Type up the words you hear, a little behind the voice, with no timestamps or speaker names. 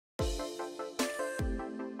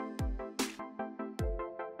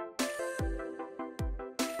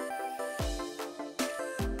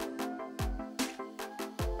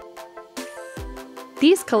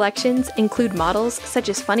These collections include models such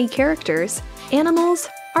as funny characters, animals,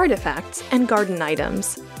 artifacts, and garden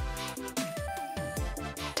items.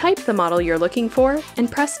 Type the model you're looking for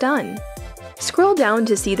and press Done. Scroll down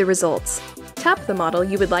to see the results. Tap the model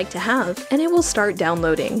you would like to have and it will start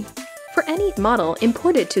downloading. For any model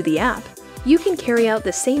imported to the app, you can carry out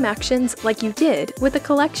the same actions like you did with the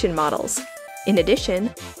collection models. In addition,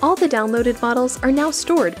 all the downloaded models are now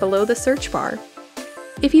stored below the search bar.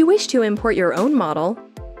 If you wish to import your own model,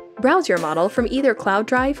 browse your model from either cloud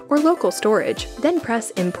drive or local storage, then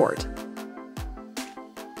press Import.